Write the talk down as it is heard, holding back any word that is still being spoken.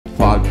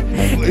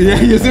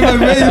Yeah, you see my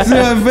face? You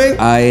see my face?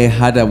 I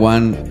had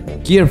one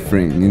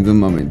girlfriend in the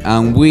moment,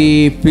 and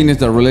we finished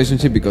the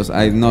relationship because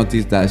I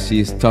noticed that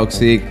she's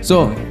toxic.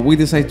 So we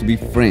decided to be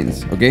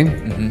friends, okay?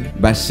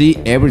 But she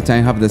every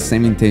time have the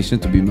same intention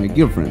to be my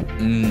girlfriend.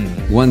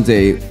 One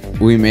day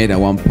we made at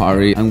one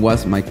party and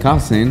was my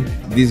cousin,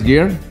 this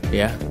girl,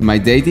 my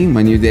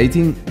new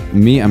dating,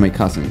 me and my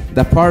cousin.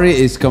 The party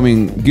is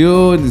coming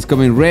good, it's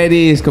coming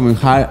ready, it's coming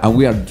high, and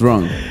we are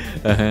drunk.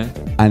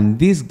 And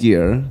this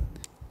girl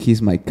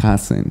kissed my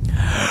cousin.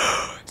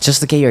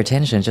 Just to get your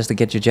attention, just to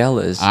get you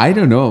jealous. I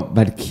don't know,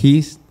 but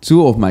kissed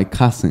two of my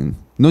cousins.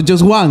 Not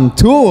just one,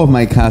 two of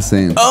my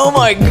cousins. Oh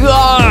my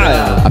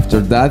God!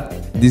 After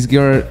that, this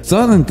girl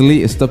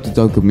suddenly stopped to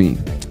talk to me.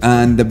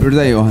 And the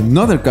birthday of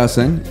another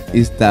cousin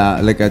is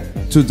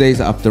 2 days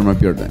after my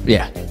birthday.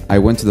 Yeah. I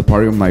went to the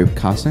party of my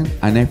cousin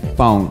and I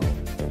found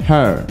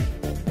her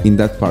in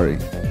that party.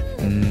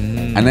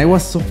 And I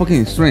was so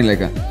fucking strange,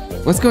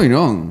 what's going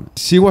on?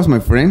 She was my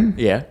friend.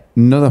 Yeah.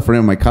 Not a friend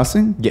of my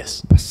cousin.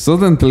 Yes. But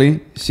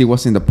suddenly, she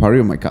was in the party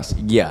of my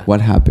cousin. Yeah. What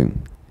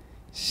happened?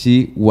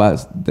 She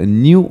was the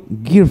new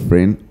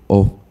girlfriend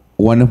of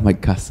one of my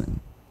cousins.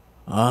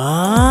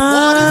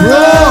 Ah. Bro,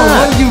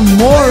 what is your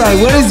moral?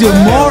 What is your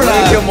moral? What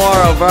is your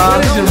moral, bro?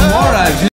 What is your moral?